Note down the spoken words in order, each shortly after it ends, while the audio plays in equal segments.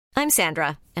I'm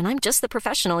Sandra, and I'm just the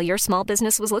professional your small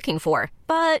business was looking for.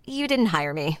 But you didn't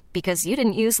hire me because you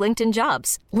didn't use LinkedIn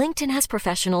Jobs. LinkedIn has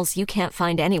professionals you can't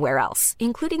find anywhere else,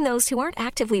 including those who aren't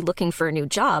actively looking for a new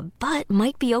job, but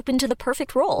might be open to the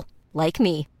perfect role, like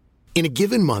me. In a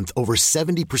given month, over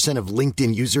 70% of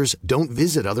LinkedIn users don't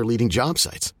visit other leading job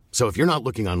sites. So if you're not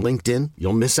looking on LinkedIn,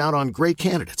 you'll miss out on great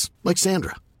candidates like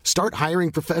Sandra. Start hiring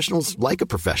professionals like a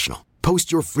professional.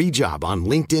 Post your free job on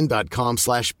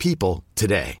linkedin.com/people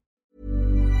today.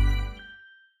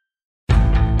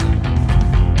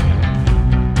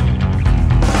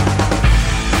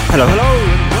 Hello,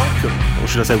 and welcome, or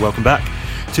should I say welcome back,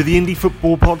 to the Indie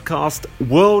Football Podcast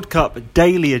World Cup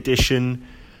Daily Edition.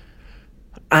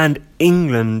 And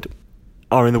England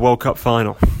are in the World Cup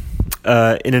final.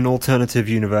 In an alternative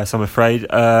universe, I'm afraid.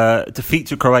 Defeat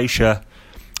to Croatia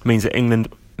means that England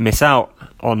miss out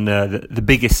on the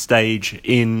biggest stage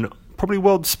in probably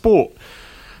world sport.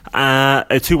 A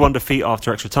 2-1 defeat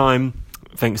after extra time,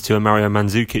 thanks to a Mario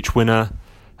Mandzukic winner,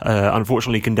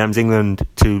 unfortunately condemns England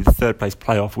to the third place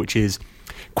playoff, which is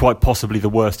quite possibly the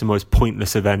worst and most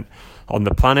pointless event on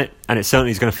the planet, and it certainly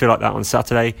is going to feel like that on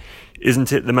Saturday,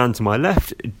 isn't it? The man to my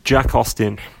left, Jack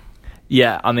Austin.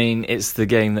 Yeah, I mean, it's the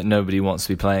game that nobody wants to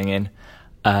be playing in,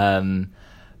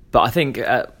 but I think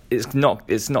it's not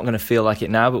going to feel like it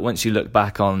now. But once you look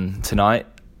back on tonight,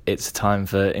 it's a time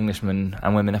for Englishmen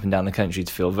and women up and down the country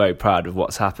to feel very proud of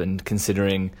what's happened,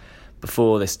 considering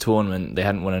before this tournament they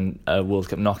hadn't won a World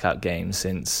Cup knockout game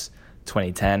since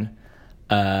 2010.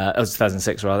 It was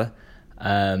 2006 rather.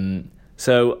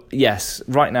 So yes,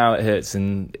 right now it hurts,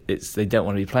 and they don't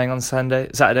want to be playing on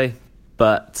Saturday,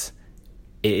 but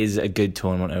it is a good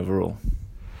tournament overall.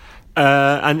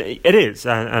 And it is,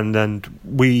 and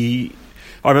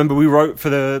I remember we wrote for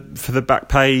the back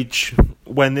page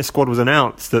when this squad was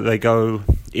announced that they go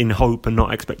in hope and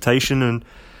not expectation, and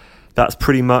that's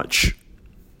pretty much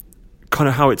kind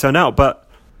of how it turned out. But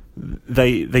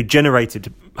they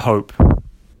generated hope.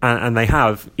 And they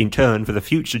have, in turn, for the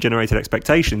future, generated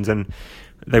expectations, and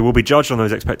they will be judged on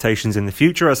those expectations in the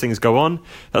future as things go on.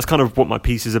 That's kind of what my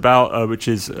piece is about, which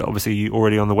is obviously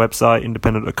already on the website,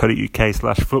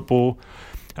 independent.co.uk/football.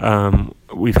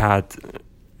 We've had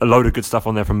a load of good stuff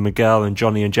on there from Miguel and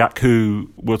Johnny and Jack, who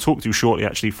we'll talk to shortly,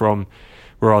 actually, from,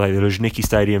 where are they, the Luzhniki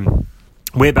Stadium.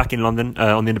 We're back in London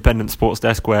on the Independent Sports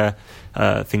Desk, where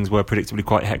things were predictably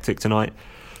quite hectic tonight.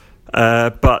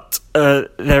 But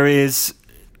there is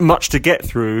much to get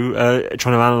through,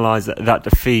 trying to analyse that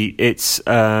defeat. It's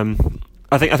I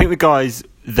think the guys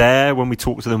there, when we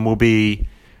talk to them, will be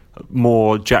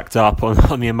more jacked up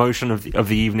on the emotion of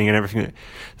the evening and everything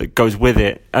that goes with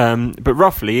it. But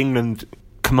roughly, England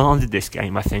commanded this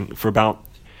game, I think, for about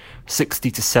 60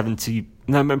 to 70,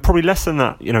 no, probably less than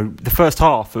that. You know, the first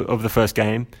half of the first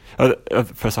game, the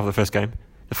first half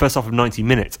of 90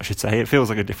 minutes, I should say. It feels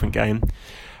like a different game,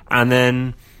 and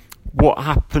then what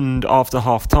happened after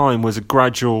half-time was a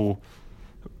gradual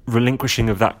relinquishing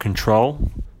of that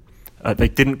control. They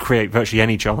didn't create virtually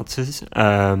any chances.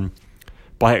 By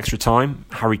extra time,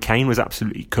 Harry Kane was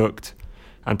absolutely cooked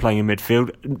and playing in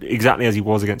midfield, exactly as he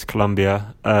was against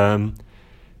Colombia.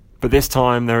 But this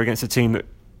time, they're against a team that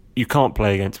you can't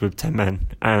play against with 10 men.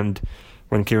 And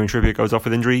when Kieran Trippier goes off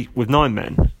with injury, with 9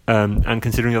 men. And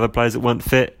considering the other players that weren't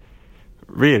fit,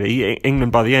 really,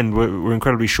 England by the end were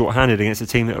incredibly short-handed against a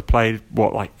team that have played,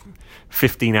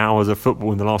 15 hours of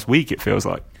football in the last week, it feels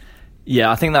like.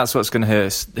 Yeah, I think that's what's going to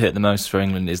hurt the most for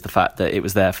England, is the fact that it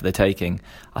was there for the taking.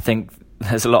 I think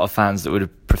there's a lot of fans that would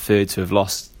have preferred to have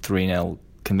lost 3-0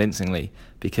 convincingly,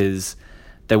 because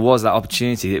there was that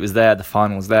opportunity. It was there, the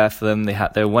final was there for them. They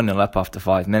were 1-0 up after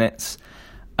 5 minutes.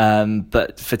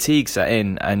 But fatigue set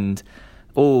in, and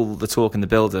all the talk in the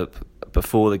build-up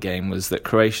before the game was that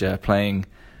Croatia playing,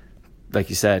 like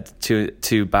you said,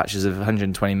 two batches of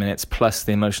 120 minutes plus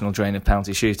the emotional drain of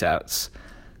penalty shootouts,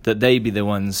 that they'd be the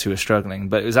ones who were struggling.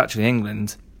 But it was actually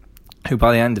England who,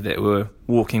 by the end of it, were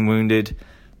walking wounded,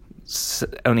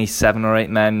 only 7 or 8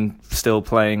 men still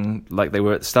playing like they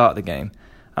were at the start of the game.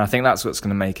 And I think that's what's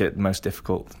going to make it most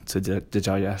difficult to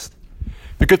digest.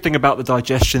 The good thing about the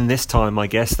digestion this time, I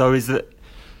guess, though, is that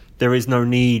there is no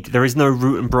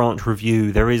root and branch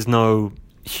review. There is no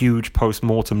huge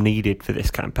post-mortem needed for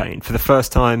this campaign. For the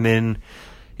first time in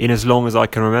as long as I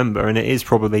can remember, and it is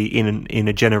probably in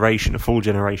a generation, a full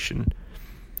generation,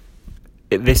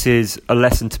 this is a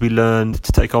lesson to be learned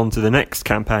to take on to the next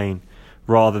campaign,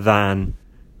 rather than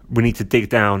we need to dig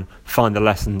down, find the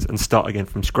lessons and start again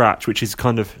from scratch, which is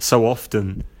kind of so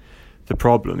often the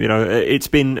problem. You know, it's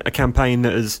been a campaign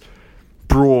that has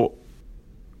brought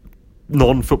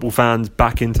non-football fans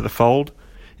back into the fold.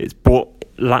 It's brought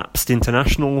lapsed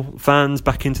international fans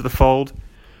back into the fold.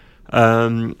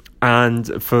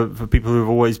 And for people who have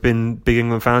always been big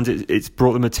England fans, it's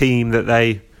brought them a team that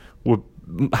they were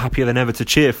happier than ever to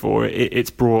cheer for. It's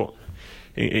brought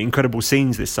incredible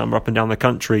scenes this summer up and down the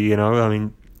country. You know, I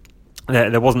mean,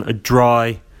 there wasn't a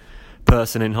dry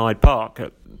person in Hyde Park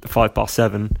at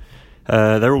 7:05.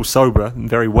 They're all sober and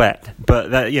very wet,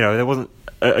 but there wasn't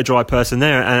a dry person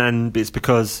there, and it's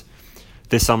because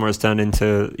this summer has turned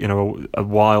into a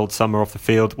wild summer off the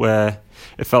field where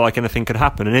it felt like anything could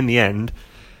happen. And in the end,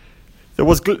 there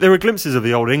were glimpses of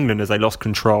the old England as they lost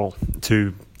control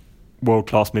to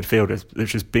world-class midfielders,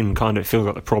 which has been it feels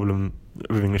like the problem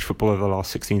with English football over the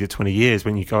last 16 to 20 years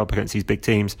when you go up against these big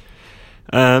teams.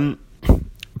 But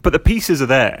the pieces are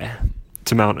there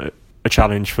to mount a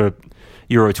challenge for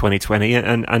Euro 2020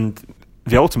 and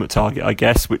the ultimate target, I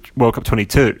guess, which World Cup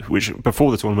 22, which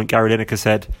before the tournament, Gary Lineker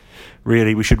said,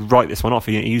 really, we should write this one off.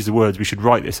 He used the words, we should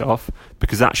write this off,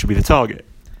 because that should be the target.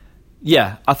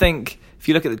 Yeah, I think if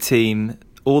you look at the team,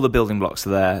 all the building blocks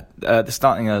are there. The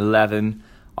starting 11,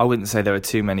 I wouldn't say there are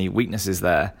too many weaknesses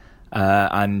there,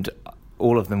 and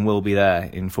all of them will be there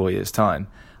in 4 years' time.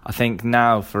 I think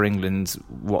now for England,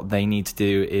 what they need to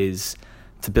do is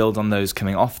to build on those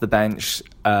coming off the bench.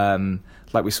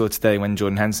 Like we saw today when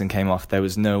Jordan Henderson came off, there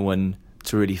was no one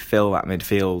to really fill that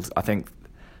midfield. I think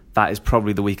that is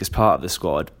probably the weakest part of the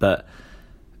squad. But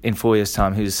in 4 years'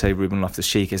 time, who's to say Ruben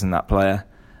Loftus-Cheek isn't that player?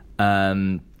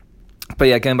 But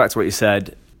yeah, going back to what you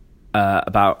said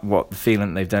about what the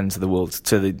feeling they've done to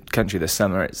the country this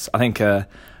summer, I think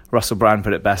Russell Brand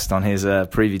put it best on his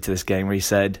preview to this game, where he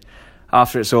said,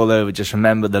 after it's all over, just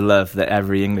remember the love that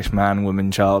every English man,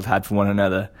 woman, child had for one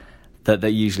another, that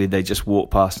usually they just walk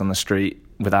past on the street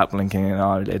without blinking an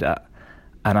eyelid at.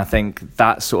 And I think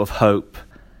that sort of hope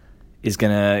is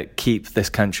going to keep this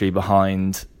country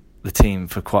behind the team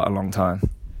for quite a long time.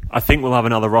 I think we'll have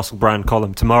another Russell Brand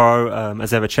column tomorrow.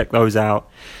 As ever, check those out.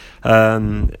 I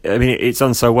mean, it's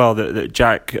done so well that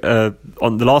Jack,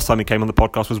 on the last time he came on the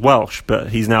podcast, was Welsh, but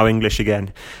he's now English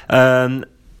again. And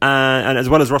as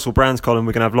well as Russell Brand's column,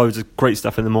 we're going to have loads of great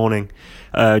stuff in the morning.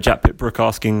 Jack Pitbrook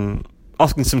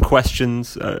asking some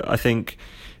questions. I think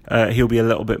he'll be a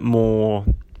little bit more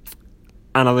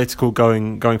analytical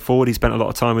going forward. He spent a lot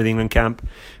of time with England camp.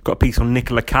 Got a piece on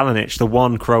Nikola Kalinic, the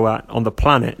one Croat on the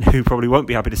planet who probably won't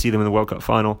be happy to see them in the World Cup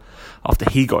final after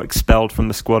he got expelled from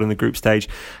the squad in the group stage,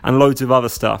 and loads of other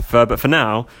stuff. But for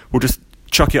now, we'll just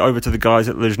chuck it over to the guys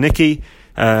at Luzhniki,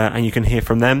 and you can hear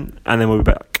from them, and then we'll be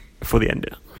back for the end.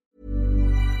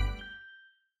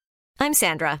 I'm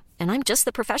Sandra, and I'm just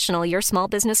the professional your small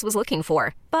business was looking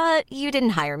for. But you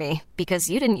didn't hire me because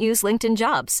you didn't use LinkedIn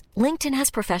Jobs. LinkedIn has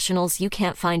professionals you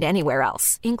can't find anywhere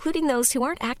else, including those who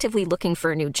aren't actively looking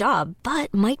for a new job,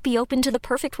 but might be open to the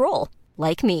perfect role,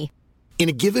 like me. In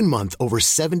a given month, over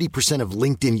 70% of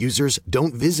LinkedIn users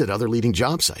don't visit other leading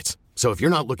job sites. So if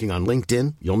you're not looking on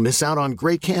LinkedIn, you'll miss out on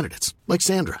great candidates like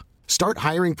Sandra. Start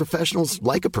hiring professionals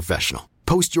like a professional.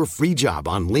 Post your free job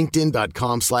on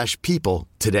linkedin.com/people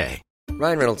today.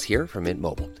 Ryan Reynolds here from Mint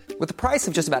Mobile. With the price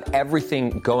of just about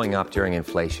everything going up during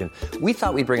inflation, we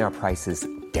thought we'd bring our prices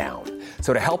down.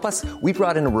 So to help us, we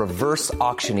brought in a reverse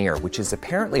auctioneer, which is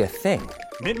apparently a thing.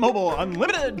 Mint Mobile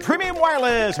Unlimited Premium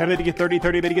Wireless. How to get 30,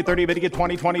 30, bit to get 30, bit to get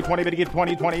 20, 20, 20, bit to get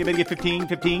 20, 20, bit to get 15,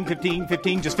 15, 15,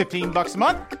 15, just $15 a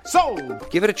month? Sold!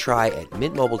 Give it a try at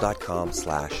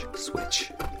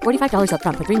mintmobile.com/switch. $45 up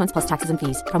front for 3 months plus taxes and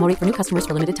fees. Promo rate for new customers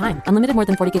for limited time. Unlimited more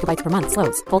than 40 gigabytes per month.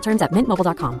 Slows full terms at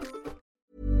mintmobile.com.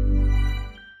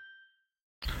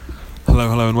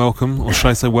 Hello and welcome, or should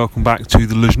I say welcome back to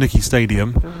the Luzhniki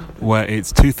Stadium, where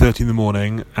it's 2:30 in the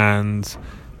morning and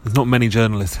there's not many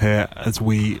journalists here as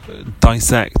we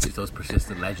dissect. It's those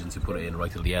persistent legends who put it in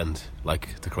right till the end,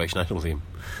 like the Croatian national team.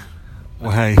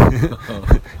 Well, hey,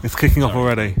 it's kicking off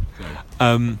already.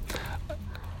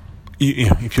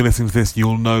 If you're listening to this,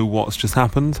 you'll know what's just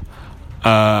happened.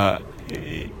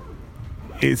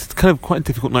 It's kind of quite a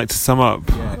difficult night to sum up.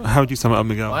 Yeah. How would you sum it up,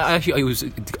 Miguel? I was,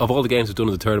 of all the games I've done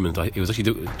in the tournament, it was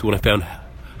actually the one I found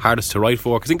hardest to write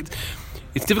for, because I think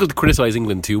it's difficult to criticise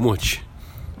England too much,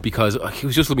 because it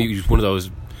was just one of those.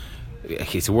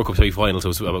 It's a World Cup semi-final, so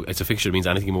it's a fixture that means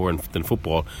anything more than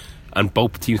football, and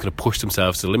both teams kind of pushed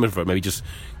themselves to the limit for it. Maybe just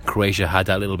Croatia had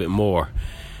that little bit more.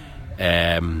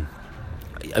 I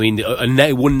mean,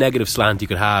 one negative slant you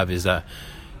could have is that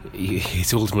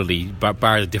it's ultimately,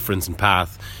 bar the difference in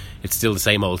path, it's still the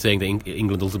same old thing that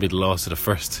England ultimately lost to the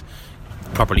first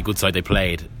properly good side they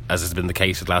played, as has been the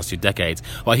case for the last 2 decades.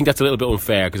 Well, I think that's a little bit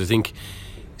unfair, because I think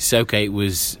Southgate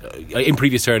was, in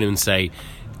previous tournaments, say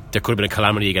there could have been a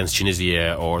calamity against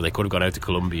Tunisia, or they could have gone out to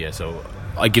Colombia, so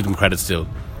I give them credit still.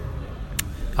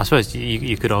 I suppose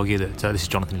you could argue that this is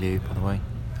Jonathan Liu, by the way.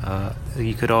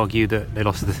 You could argue that they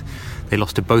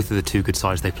lost to both of the two good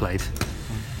sides they played.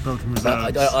 I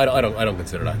don't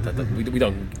consider that. We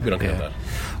don't count that.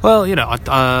 Well, I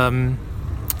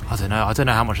don't know. I don't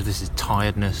know how much of this is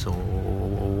tiredness or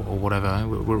whatever.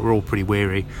 We're all pretty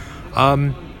weary.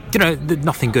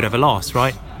 Nothing good ever lasts,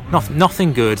 right?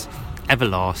 Nothing good ever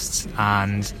lasts,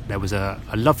 and there was a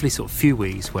lovely sort of few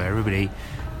weeks where everybody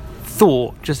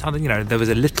thought there was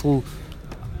a little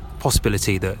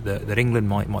possibility that England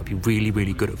might be really,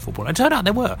 really good at football. And it turned out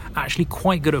they were actually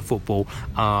quite good at football.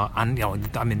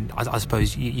 I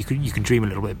suppose you can dream a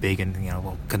little bit big and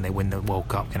can they win the World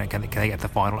Cup? Can they get to the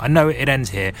final? I know it ends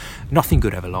here. Nothing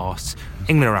good ever lasts.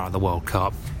 England are out of the World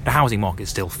Cup. The housing market's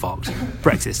still fucked.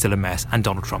 Brexit's still a mess, and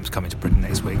Donald Trump's coming to Britain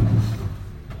next week.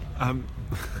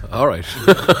 All right.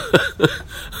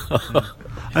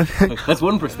 That's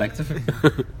one perspective.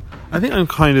 I think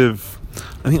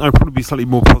I'd probably be slightly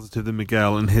more positive than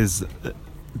Miguel in his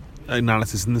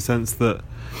analysis, in the sense that,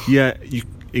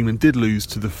 England did lose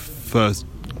to the first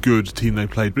good team they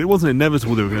played, but it wasn't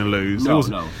inevitable they were going to lose. No.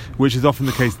 Which is often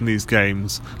the case in these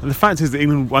games. And the fact is that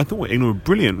I thought England were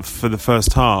brilliant for the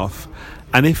first half.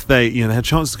 And if they had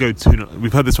chances to go 2-0,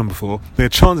 we've heard this one before, they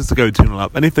had chances to go 2-0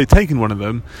 up, and if they'd taken one of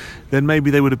them, then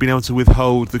maybe they would have been able to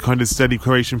withhold the kind of steady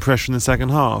Croatian pressure in the second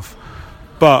half.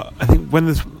 But I think at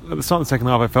the start of the second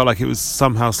half, I felt like it was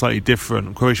somehow slightly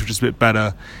different. Croatia was just a bit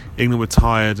better, England were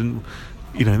tired, and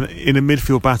in a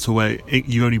midfield battle where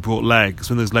you only brought legs,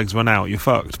 when those legs run out, you're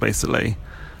fucked, basically.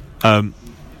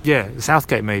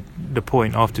 Southgate made the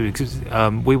point after, because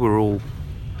we were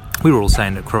all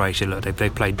saying that Croatia, look, they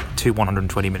played 2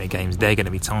 120-minute games, they're going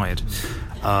to be tired.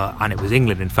 And it was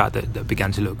England, in fact, that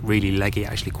began to look really leggy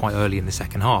actually quite early in the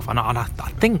second half. And I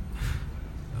think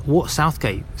what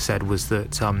Southgate said was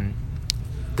that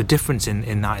the difference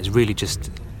in that is really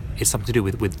just, it's something to do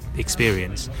with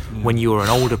experience. When you're an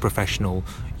older professional,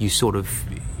 you sort of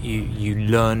you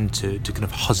learn to kind of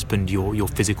husband your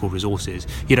physical resources.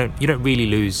 You don't really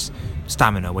lose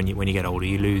stamina when you get older.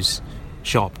 You lose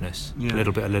sharpness, a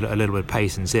little bit of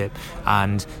pace and zip.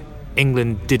 And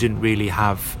England didn't really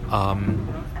have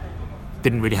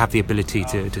the ability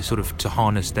to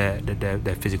harness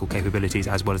their physical capabilities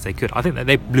as well as they could. I think that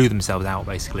they blew themselves out,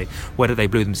 basically. Whether they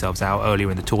blew themselves out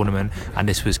earlier in the tournament and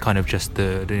this was kind of just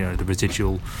the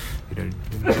residual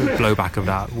blowback of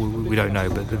that, we don't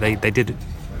know. But they did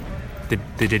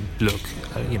look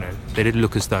they did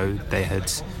look as though they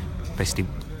had basically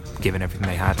given everything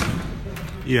they had.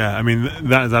 Yeah, I mean,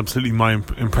 that is absolutely my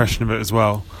impression of it as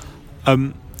well.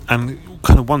 And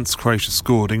kind of once Croatia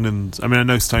scored, England, I mean, I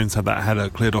know Stones had that header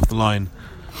cleared off the line,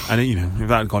 and if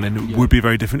that had gone in, it would be a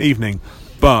very different evening.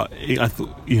 But I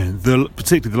thought,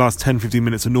 particularly the last 10-15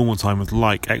 minutes of normal time was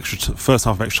like first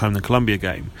half of extra time in the Colombia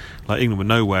game. Like, England were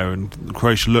nowhere, and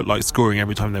Croatia looked like scoring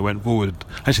every time they went forward.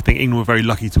 I actually think England were very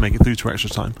lucky to make it through to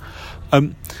extra time.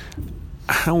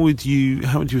 How would you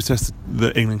assess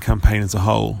the England campaign as a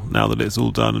whole now that it's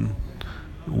all done and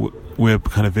we're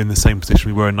kind of in the same position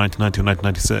we were in 1990 or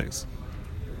 1996?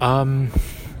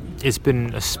 It's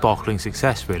been a sparkling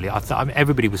success, really. I mean,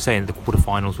 everybody was saying that the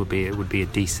quarterfinals would be a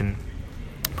decent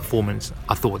performance.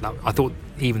 I thought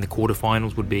even the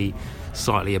quarterfinals would be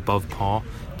slightly above par,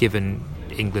 given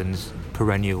England's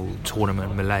perennial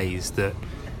tournament malaise. That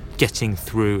getting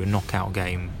through a knockout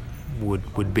game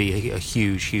would be a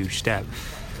huge step.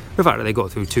 The fact that they got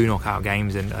through 2 knockout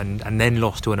games and then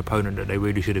lost to an opponent that they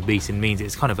really should have beaten means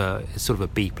it's kind of a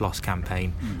B+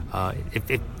 campaign.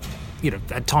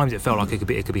 At times it felt like it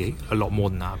could be a lot more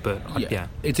than that, but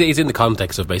it's in the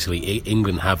context of basically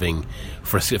England having,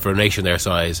 for a nation their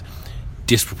size,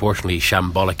 disproportionately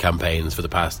shambolic campaigns for the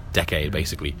past decade,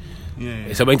 basically.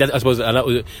 Yeah. So I mean, I suppose,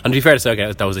 and to be fair to say,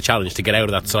 that was a challenge to get out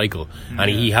of that cycle, and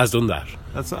he has done that.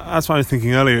 That's what I was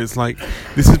thinking earlier. It's like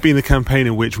this has been a campaign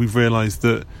in which we've realised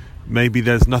that maybe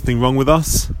there's nothing wrong with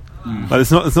us. Like,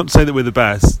 it's not to say that we're the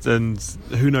best, and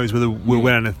who knows whether we'll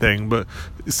win anything. But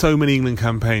so many England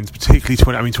campaigns, particularly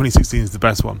 2016 is the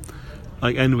best one.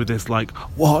 Like, end with this, like,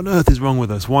 what on earth is wrong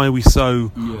with us? Why are we so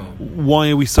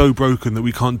broken that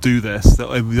we can't do this that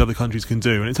the other countries can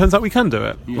do? And it turns out we can do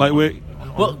it. Yeah. Like, we're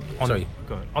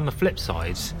on the flip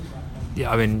side,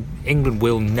 I mean, England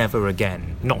will never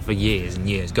again, not for years and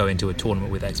years, go into a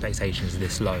tournament with expectations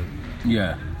this low.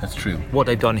 Yeah, that's true. What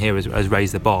they've done here is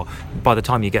raise the bar. By the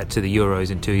time you get to the Euros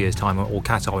in 2 years' time, or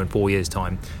Qatar in 4 years'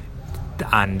 time,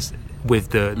 and with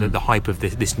the hype of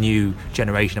this new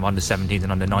generation of under-17s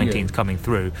and under-19s coming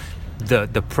through,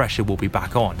 the pressure will be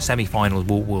back on. Semi-finals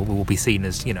will be seen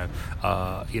as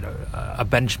a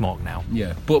benchmark now.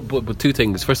 Yeah, but 2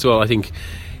 things. First of all, I think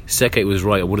Southgate was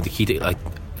right. One of the key things, like,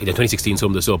 2016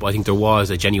 summed this up. I think there was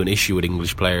a genuine issue with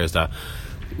English players that,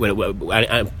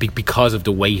 because of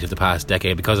the weight of the past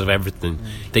decade, because of everything,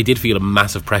 they did feel a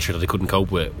massive pressure that they couldn't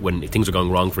cope with when things were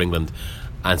going wrong for England.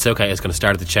 And Southgate has kind of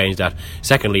started to change that.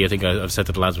 Secondly, I think I've said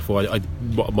to the lads before,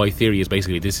 my theory is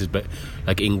basically this is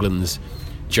like England's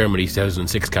Germany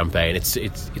 2006 campaign. It's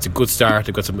a good start.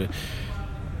 They've got some.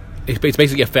 It's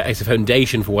basically it's a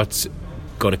foundation for what's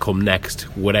going to come next,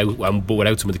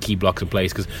 without some of the key blocks in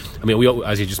place. Because I mean,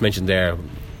 as you just mentioned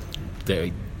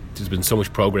there's been so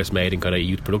much progress made in kind of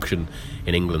youth production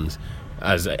in England,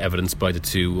 as evidenced by the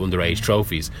 2 underage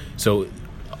trophies. So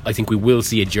I think we will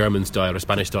see a German style or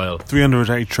Spanish style. 3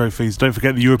 underage trophies. Don't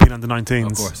forget the European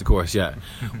under-19s. Of course, yeah.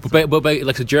 but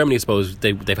like so Germany, I suppose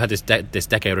they've had this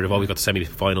decade where they've always got the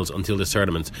semi-finals until this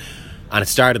tournament, and it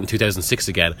started in 2006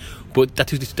 again. But that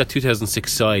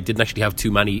 2006 side didn't actually have too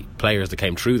many players that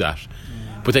came through that.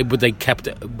 But they kept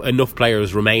enough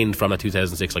players remained from that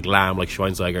 2006, like Lahm, like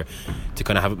Schweinsteiger, to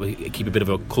kind of keep a bit of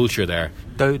a culture there.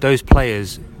 Those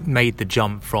players made the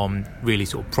jump from really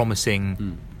sort of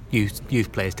promising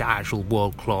youth players to actual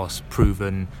world class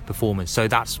proven performance. So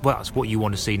that's what you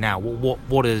want to see now.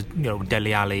 What are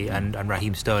Dele Alli and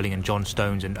Raheem Sterling and John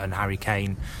Stones and Harry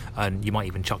Kane, and you might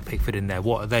even chuck Pickford in there.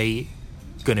 What are they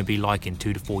going to be like in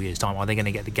 2 to 4 years' time? Are they going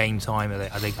to get the game time?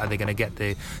 Are they going to get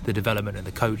the development and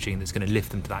the coaching that's going to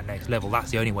lift them to that next level? That's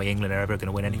the only way England are ever going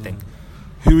to win anything.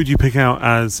 Who would you pick out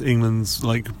as England's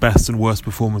best and worst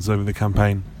performers over the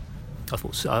campaign?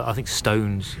 I think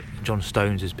John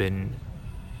Stones has been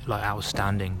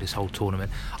outstanding this whole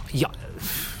tournament. Yeah,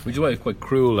 which is why it's quite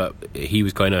cruel that he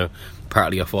was kind of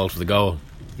partly at fault for the goal.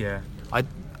 Yeah, I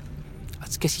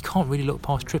guess you can't really look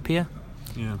past Trippier.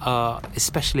 Yeah.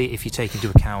 Especially if you take into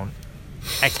account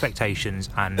expectations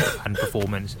and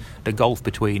performance, the gulf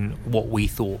between what we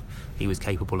thought he was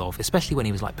capable of, especially when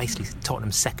he was basically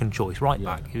Tottenham's second choice right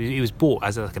back. He was bought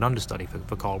as an understudy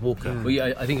for Kyle Walker. Well,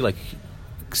 yeah, I think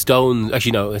Stones,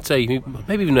 actually no, I'd say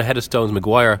maybe even ahead of Stones,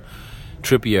 Maguire,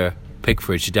 Trippier,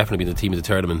 Pickford should definitely be in the team of the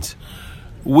tournament.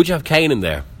 Would you have Kane in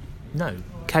there? No.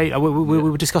 Kane, we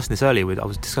were discussing this earlier. I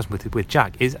was discussing with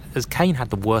Jack. Has Kane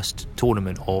had the worst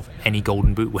tournament of any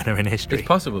Golden Boot winner in history? It's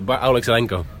possible. But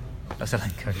Alexalenko,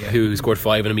 yeah, who scored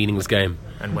 5 in a meaningless game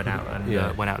and went out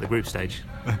of the group stage.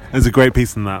 There's a great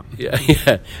piece in that.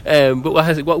 Yeah.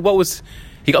 But what was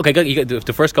he? Okay,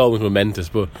 the first goal was momentous,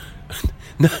 but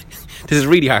this is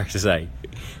really harsh to say.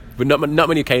 But not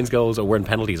many of Kane's goals weren't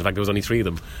penalties. In fact, there was only 3 of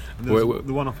them.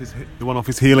 The one off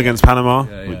his heel against Panama.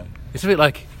 Yeah. It's a bit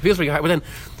it feels really hard. But then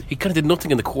he kind of did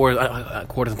nothing in the quarters.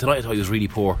 And tonight I thought he was really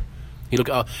poor. He looked.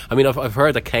 I've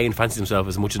heard that Kane fancies himself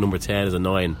as much as number 10 as a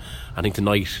 9. I think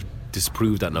tonight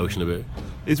disproved that notion a bit.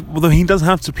 Although he does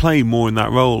have to play more in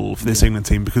that role for this England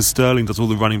team, because Sterling does all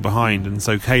the running behind, and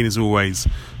so Kane is always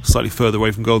slightly further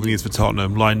away from goal than he is for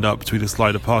Tottenham, lined up between a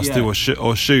slider pass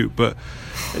or shoot. But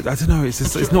I don't know,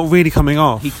 it's not really coming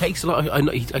off. He takes a lot. I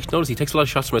noticed he takes a lot of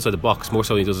shots from outside the box, more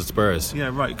so than he does at Spurs. Yeah,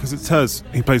 right. Because it's hers.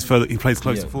 He plays further. He plays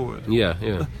closer forward. Yeah.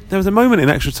 There was a moment in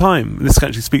extra time. This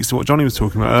actually speaks to what Johnny was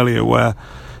talking about earlier, where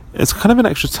it's kind of an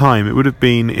extra time. It would have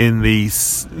been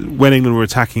when England were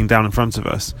attacking down in front of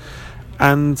us,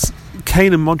 and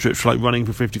Kane and Modric were running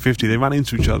for 50-50. They ran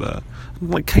into each other.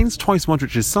 Kane's twice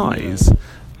Modric's size,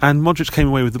 and Modric came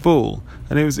away with the ball,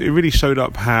 and it really showed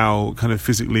up how kind of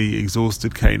physically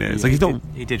exhausted Kane is.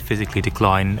 He did physically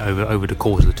decline over the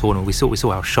course of the tournament. We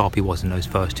saw how sharp he was in those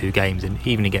first 2 games, and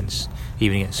even against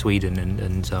Sweden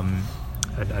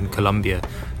and Colombia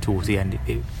towards the end,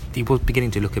 he was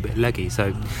beginning to look a bit leggy.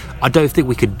 So I don't think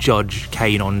we could judge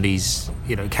Kane on these,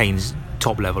 Kane's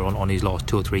top level on his last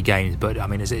 2 or 3 games. But I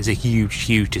mean, it's a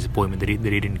huge disappointment that he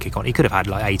didn't kick on. He could have had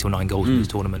 8 or 9 goals in this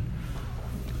tournament.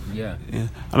 Yeah.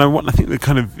 And I think that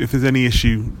kind of, if there's any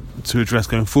issue to address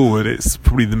going forward, it's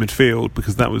probably the midfield,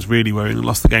 because that was really where England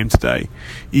lost the game today.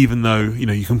 Even though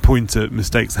you can point at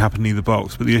mistakes that happened in either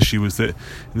box, but the issue was that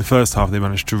in the first half they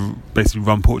managed to basically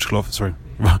run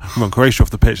Croatia off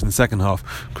the pitch. In the second half,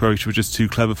 Croatia were just too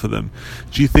clever for them.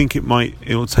 Do you think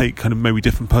it'll take kind of maybe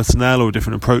different personnel or a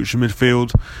different approach in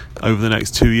midfield over the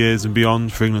next 2 years and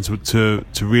beyond for England to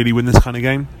really win this kind of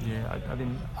game? Yeah,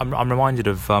 I'm reminded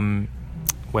of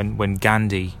when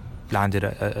Gandhi landed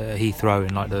at Heathrow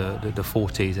in the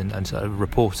 40s, and so a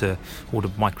reporter, all the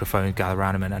microphones gather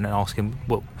around him and ask him,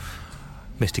 "Well,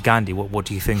 Mr. Gandhi, what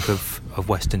do you think of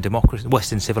Western democracy,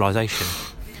 Western civilization?"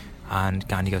 And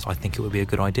Gandhi goes, "I think it would be a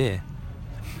good idea."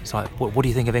 It's like, what do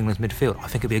you think of England's midfield? I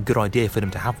think it'd be a good idea for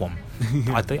them to have one.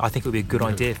 I think it would be a good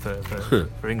idea for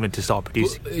England to start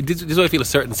producing. Well, this is why I feel a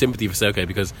certain sympathy for Southgate,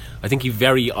 because I think he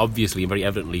very obviously and very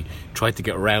evidently tried to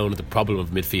get around the problem of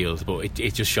midfield, but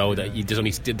it just showed that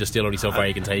there's still only so far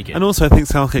you can take it. And also I think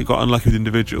Southgate got unlucky with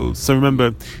individuals. So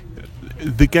remember,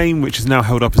 the game which is now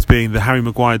held up as being the Harry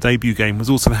Maguire debut game was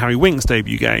also the Harry Winks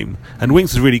debut game, and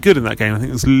Winks was really good in that game. I think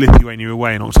it was Lithuania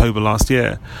away in October last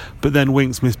year, but then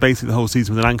Winks missed basically the whole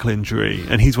season with an ankle injury,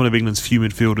 and he's one of England's few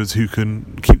midfielders who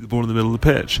can keep the ball in the middle of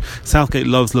the pitch. Southgate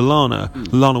loves Lallana.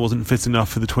 Lallana wasn't fit enough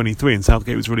for the 23, and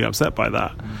Southgate was really upset by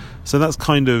that. So that's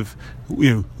kind of,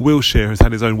 Wilshere has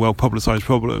had his own well publicised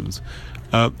problems.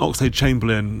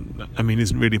 Oxlade-Chamberlain,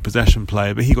 isn't really a possession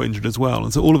player, but he got injured as well,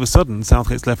 and so all of a sudden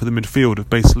Southgate's left with a midfield of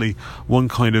basically one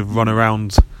kind of run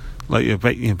around,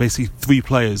 basically three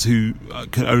players who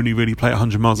can only really play at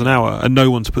 100 miles an hour, and no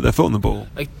one to put their foot on the ball.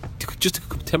 Just to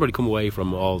temporarily come away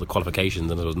from all the qualifications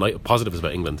and those positives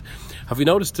about England, have you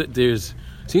noticed that there's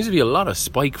seems to be a lot of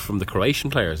spike from the Croatian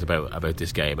players about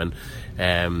this game?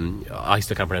 And I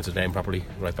still can't pronounce his name properly.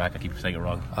 Right back, I keep saying it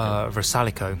wrong.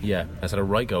 Vrsaljko. Yeah, has had a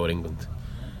right go at England.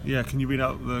 Yeah, can you read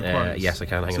out the quotes? Yes, I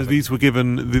can. Hang on. So these were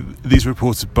given. These were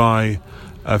reported by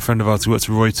a friend of ours who works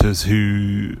for Reuters,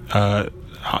 who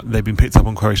they've been picked up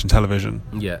on Croatian television.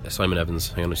 Yeah, Simon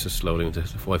Evans. Hang on, it's just loading. The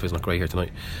Wi-Fi's not great here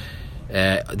tonight.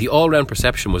 The all-round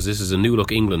perception was this is a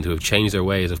new-look England who have changed their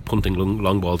ways of punting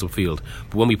long balls upfield.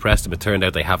 But when we pressed them, it turned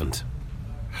out they haven't.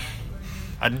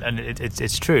 And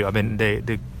it's true. I mean,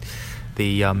 the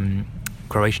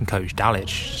Croatian coach Dalic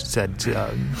said,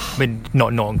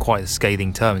 not in quite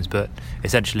scathing terms, but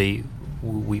essentially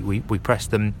we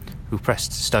pressed them. We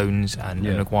pressed Stones and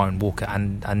Maguire and Walker,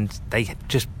 and they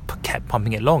just kept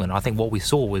pumping it long. And I think what we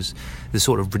saw was the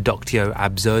sort of reductio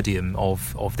absurdum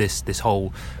of this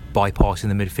whole bypassing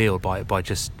the midfield by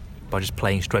just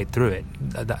playing straight through it.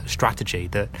 That strategy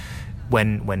that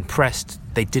when pressed,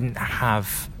 they didn't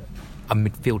have a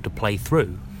midfield to play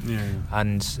through. Yeah.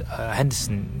 And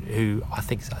Henderson, who I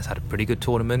think has had a pretty good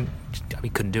tournament,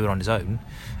 couldn't do it on his own,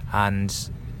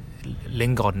 and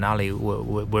Lingard and Ali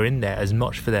were in there as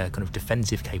much for their kind of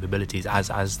defensive capabilities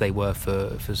as they were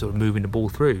for sort of moving the ball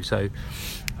through. So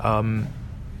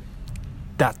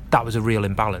that was a real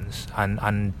imbalance,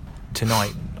 and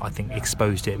tonight I think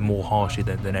exposed it more harshly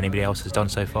than anybody else has done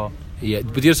so far. Yeah,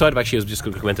 but the other side of actually, I was just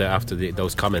going to comment after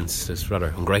those comments, this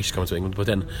rather ungracious comments about England, but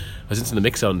then I was into the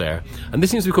mix on there, and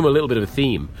this seems to become a little bit of a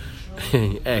theme.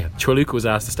 Chorluka was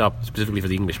asked to stop specifically for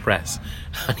the English press,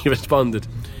 and he responded,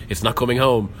 "It's not coming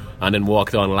home," and then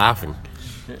walked on laughing.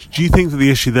 Do you think that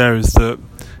the issue there is that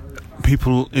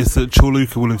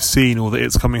Chorluka will have seen all the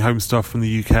 "it's coming home" stuff from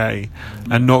the UK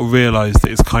and not realised that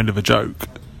it's kind of a joke?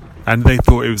 And they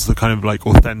thought it was the kind of like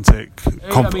authentic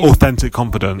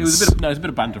confidence. It was a bit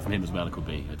of banter from him as well. It could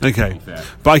be. Okay,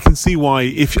 but I can see why.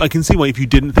 If you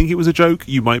didn't think it was a joke,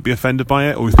 you might be offended by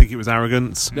it, or think it was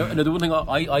arrogance. No, the one thing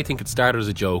I think it started as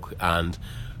a joke, and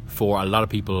for a lot of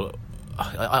people,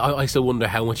 I still wonder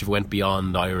how much it went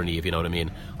beyond irony. If you know what I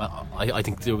mean. I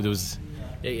think there was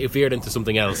it veered into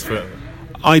something else.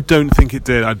 I don't think it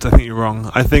did. I think you're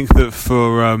wrong. I think that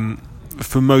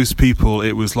for most people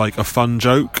it was like a fun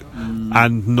joke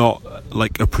and not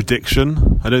like a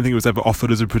prediction. I don't think it was ever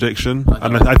offered as a prediction,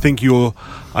 and I think you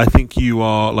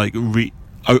are like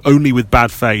only with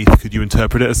bad faith could you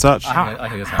interpret it as such.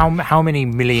 How many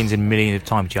millions and millions of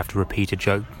times do you have to repeat a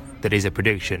joke that is a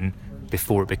prediction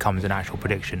before it becomes an actual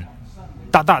prediction?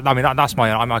 That's I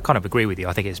kind of agree with you.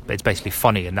 I think it's basically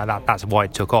funny, and that's why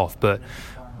it took off, but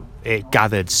it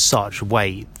gathered such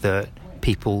weight that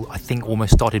people, I think,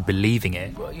 almost started believing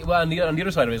it. Well, on the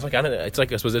other side of it, it's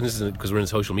like I suppose this is because we're in a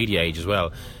social media age as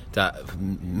well, that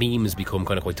memes become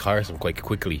kind of quite tiresome quite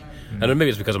quickly. And maybe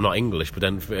it's because I'm not English, but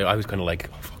then I was kind of like,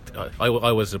 oh, fuck, I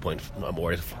was to the point,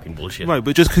 more is fucking bullshit. Right,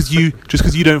 but just because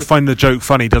you don't find the joke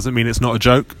funny doesn't mean it's not a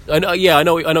joke. I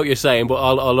know what you're saying, but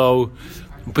although.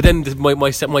 But then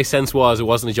my sense was it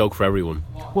wasn't a joke for everyone.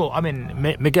 Well, I mean,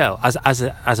 Miguel, as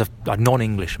a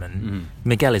non-Englishman,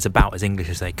 Miguel is about as English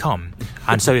as they come,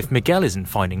 and so if Miguel isn't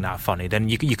finding that funny, then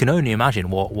you can only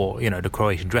imagine what the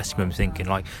Croatian dressing room is thinking.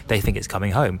 Like, they think it's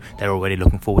coming home. They're already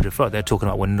looking forward to it. They're talking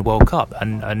about winning the World Cup,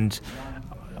 and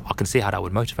I can see how that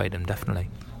would motivate them, definitely.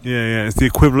 Yeah, it's the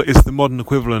equivalent. It's the modern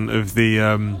equivalent of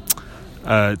the.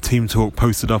 Team talk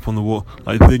posted up on the wall,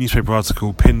 like the newspaper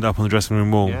article pinned up on the dressing room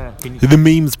wall. Yeah. The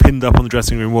memes pinned up on the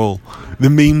dressing room wall.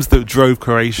 The memes that drove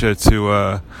Croatia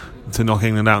to knock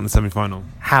England out in the semi-final.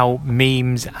 How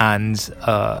memes and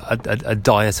a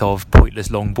diet of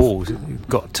pointless long balls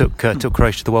took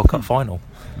Croatia to the World Cup final.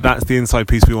 That's the inside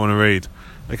piece we want to read.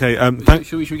 Okay.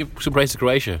 Should we give some praise to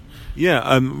Croatia?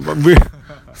 Yeah.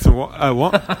 So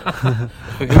what?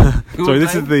 Sorry,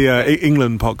 this is the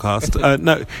England podcast.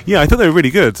 No, yeah, I thought they were really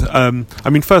good. I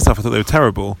mean, first half I thought they were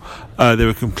terrible. They were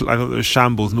I thought there was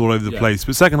shambles and all over the place.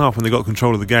 But second half, when they got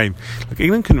control of the game, like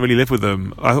England couldn't really live with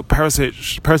them. I thought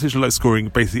Perisic looked like scoring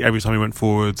basically every time he went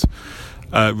forward.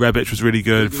 Rebic was really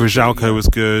good. Vršálko was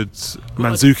good.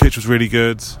 Mandzukic was really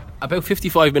good. About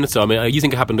 55 minutes on, I mean, you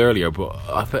think it happened earlier, but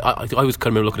I was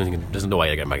kind of looking and thinking, there's no way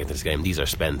they're getting back into this game. These are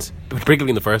spent, particularly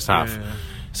in the first half. Yeah.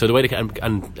 So the way they can,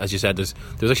 and as you said, there's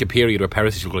actually a period where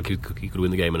Perisic looked like he could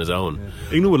win the game on his own.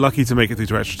 Yeah. England were lucky to make it through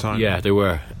to extra time. Yeah, they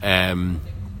were. And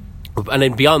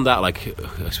then beyond that, like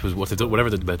I suppose what they've done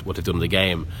in the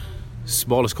game,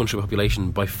 smallest country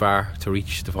population by far to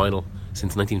reach the final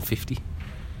since 1950.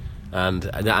 And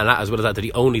that, as well as that, they're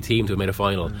the only team to have made a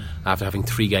final after having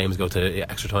 3 games go to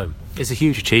extra time. It's a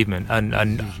huge achievement,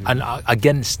 and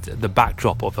against the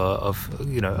backdrop of a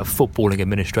footballing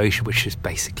administration which is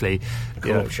basically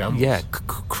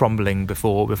crumbling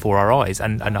before our eyes.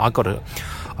 And I got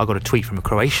a tweet from a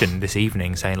Croatian this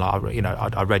evening saying, like,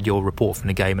 I read your report from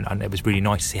the game, and it was really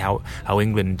nice to see how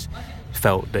England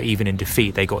felt that even in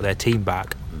defeat they got their team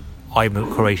back. I'm a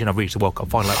Croatian. I've reached the World Cup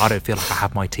final. Like, I don't feel like I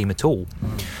have my team at all.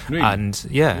 Really? And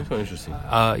yeah, that's quite interesting.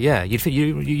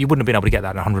 You wouldn't have been able to get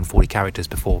that in 140 characters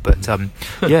before. But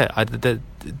the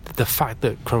fact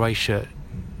that Croatia,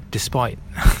 despite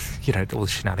all the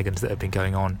shenanigans that have been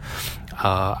going on,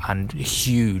 and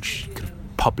huge kind of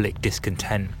public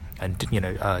discontent and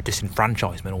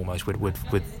disenfranchisement almost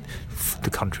with the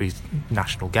country's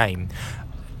national game,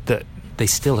 that they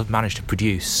still have managed to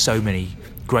produce so many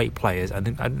great players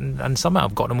and somehow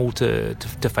have got them all to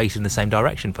face in the same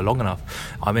direction for long enough.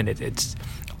 I mean,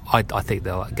 I think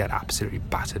they'll get absolutely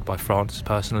battered by France.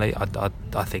 Personally, I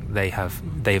think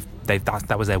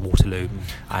that was their Waterloo.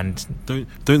 And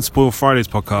don't spoil Friday's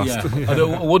podcast.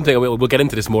 Yeah. One thing, we'll get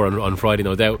into this more on Friday,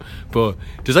 no doubt. But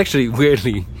there's actually,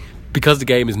 weirdly, because the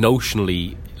game is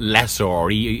notionally lesser,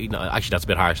 or actually that's a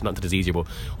bit harsh, not that it's easier, but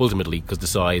ultimately because the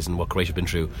size and what Croatia have been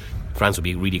through, France would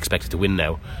be really expected to win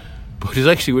now. But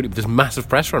there's massive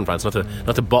pressure on France not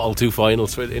to bottle 2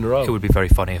 finals in a row. It would be very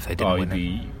funny if they didn't win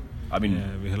it.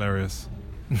 It'd be hilarious.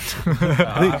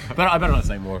 I better not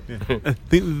say more. Yeah. I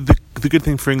think the good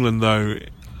thing for England, though,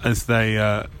 is they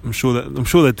I'm sure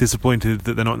they're disappointed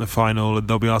that they're not in the final, and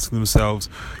they'll be asking themselves,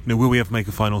 will we ever make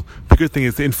a final? The good thing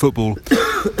is that in football,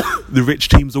 the rich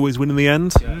teams always win in the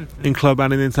end, in club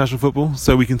and in international football.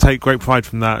 So we can take great pride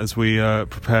from that as we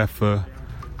prepare for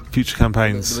future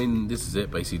campaigns. I mean, this is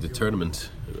it, basically. The tournament,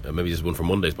 maybe this is one from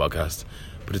Monday's podcast,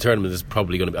 but the tournament is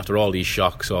probably going to be, after all these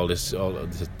shocks, all this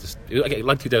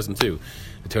like 2002,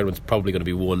 the tournament's probably going to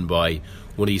be won by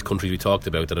one of these countries we talked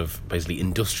about that have basically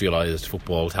industrialised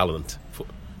football talent,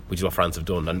 which is what France have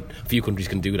done, and few countries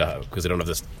can do that because they don't have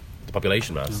the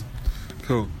population mass.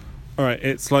 Cool. All right,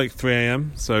 it's like 3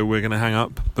 a.m, so we're going to hang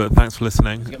up, but thanks for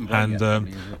listening, and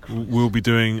we'll be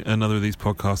doing another of these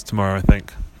podcasts tomorrow, I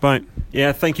think. Bye.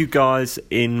 Yeah, thank you guys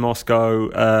in Moscow.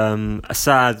 A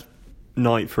sad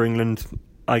night for England,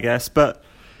 I guess, but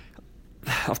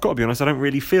I've got to be honest, I don't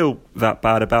really feel that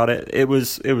bad about it. It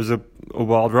was a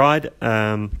wild ride.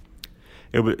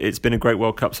 It's been a great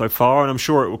World Cup so far, and I'm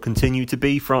sure it will continue to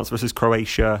be. France versus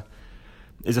Croatia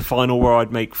is a final where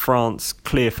I'd make France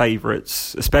clear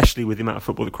favourites, especially with the amount of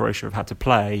football that Croatia have had to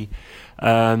play.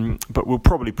 But we'll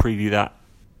probably preview that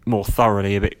more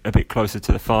thoroughly a bit closer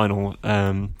to the final.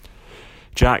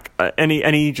 Jack,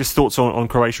 any just thoughts on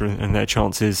Croatia and their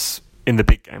chances in the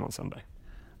big game on Sunday?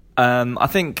 I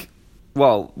think,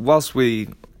 whilst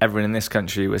everyone in this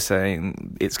country was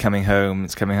saying it's coming home,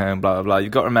 blah blah blah,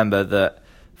 you've got to remember that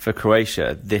for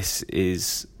Croatia, this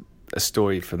is a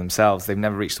story for themselves. They've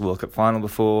never reached the World Cup final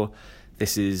before.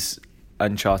 This is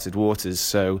uncharted waters,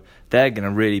 so they're going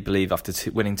to really believe, after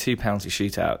winning 2 penalty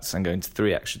shootouts and going to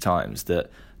 3 extra times,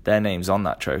 that their name's on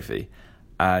that trophy.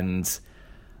 And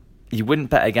you wouldn't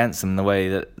bet against them the way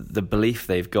that the belief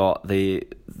they've got, they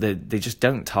just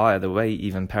don't tire. The way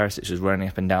even Perisic was running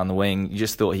up and down the wing, you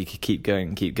just thought he could keep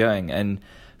going. And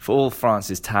for all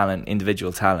France's talent,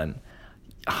 individual talent,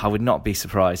 I would not be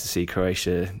surprised to see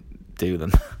Croatia do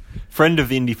them. Friend of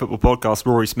the Indie Football Podcast,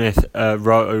 Rory Smith,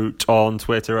 wrote on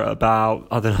Twitter about,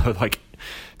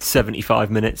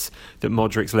 75 minutes that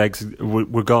Modric's legs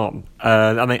were gone,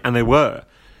 and they were.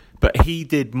 But he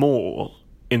did more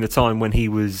in the time when he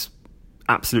was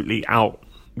absolutely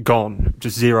gone,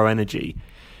 just zero energy,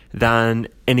 than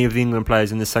any of the England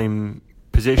players in the same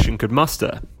position could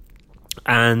muster.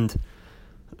 And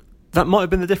that might have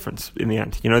been the difference in the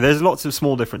end. There's lots of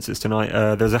small differences tonight.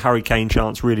 There's a Harry Kane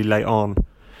chance really late on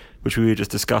which we were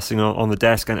just discussing on the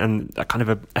desk, and a kind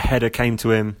of a header came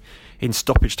to him in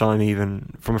stoppage time,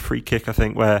 even from a free kick, I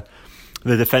think, where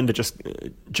the defender just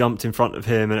jumped in front of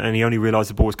him and he only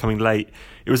realised the ball was coming late.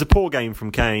 It was a poor game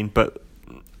from Kane, but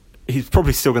he's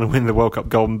probably still going to win the World Cup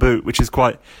Golden Boot, which is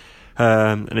quite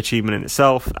an achievement in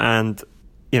itself. And,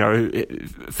 you know,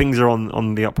 things are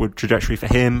on the upward trajectory for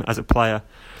him as a player,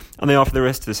 and they are for the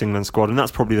rest of this England squad. And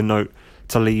that's probably the note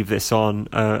to leave this on.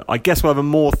 I guess we'll have a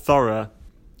more thorough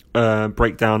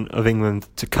breakdown of England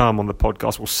to come on the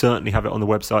podcast. We'll certainly have it on the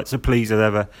website, so please, as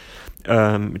ever,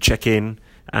 check in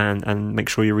and make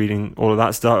sure you're reading all of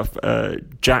that stuff.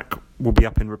 Jack will be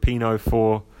up in Rapino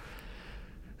for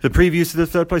the previews to the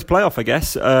third place playoff, I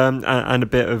guess, and a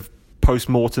bit of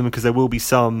post-mortem, because there will be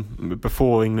some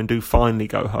before England do finally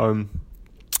go home.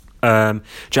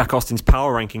 Jack Austin's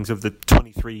power rankings of the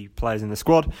 23 players in the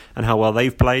squad and how well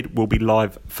they've played will be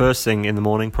live first thing in the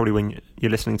morning, probably when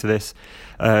you're listening to this.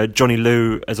 Johnny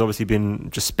Liu has obviously been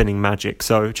just spinning magic,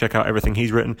 so check out everything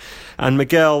he's written. And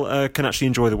Miguel can actually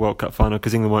enjoy the World Cup final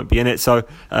because England won't be in it, so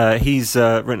he's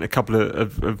written a couple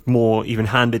of more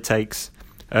even-handed takes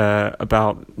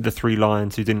about the three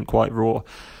Lions who didn't quite roar.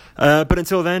 But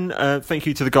until then, thank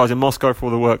you to the guys in Moscow for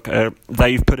all the work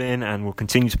they've put in and will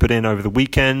continue to put in over the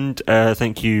weekend.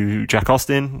 Thank you, Jack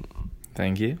Austin.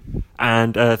 Thank you.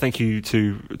 And thank you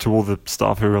to all the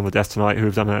staff who are on the desk tonight who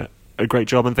have done a great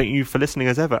job. And thank you for listening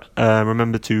as ever.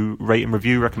 Remember to rate and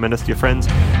review, recommend us to your friends,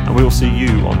 and we will see you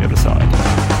on the other side.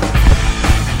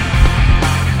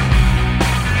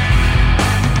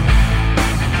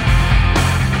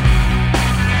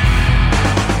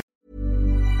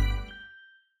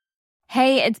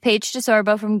 Hey, it's Paige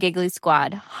DeSorbo from Giggly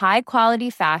Squad. High quality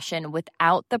fashion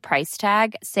without the price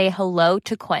tag. Say hello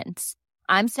to Quince.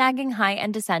 I'm snagging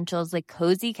high-end essentials like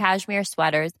cozy cashmere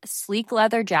sweaters, sleek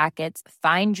leather jackets,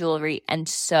 fine jewelry, and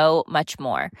so much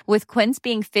more. With Quince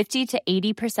being 50 to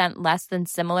 80% less than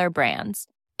similar brands.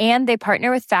 And they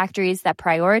partner with factories that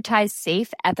prioritize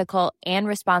safe, ethical, and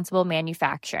responsible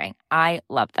manufacturing. I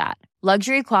love that.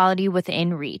 Luxury quality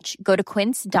within reach. Go to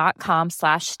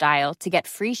quince.com/style to get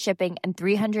free shipping and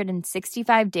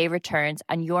 365-day returns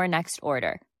on your next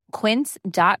order.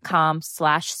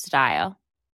 Quince.com/style.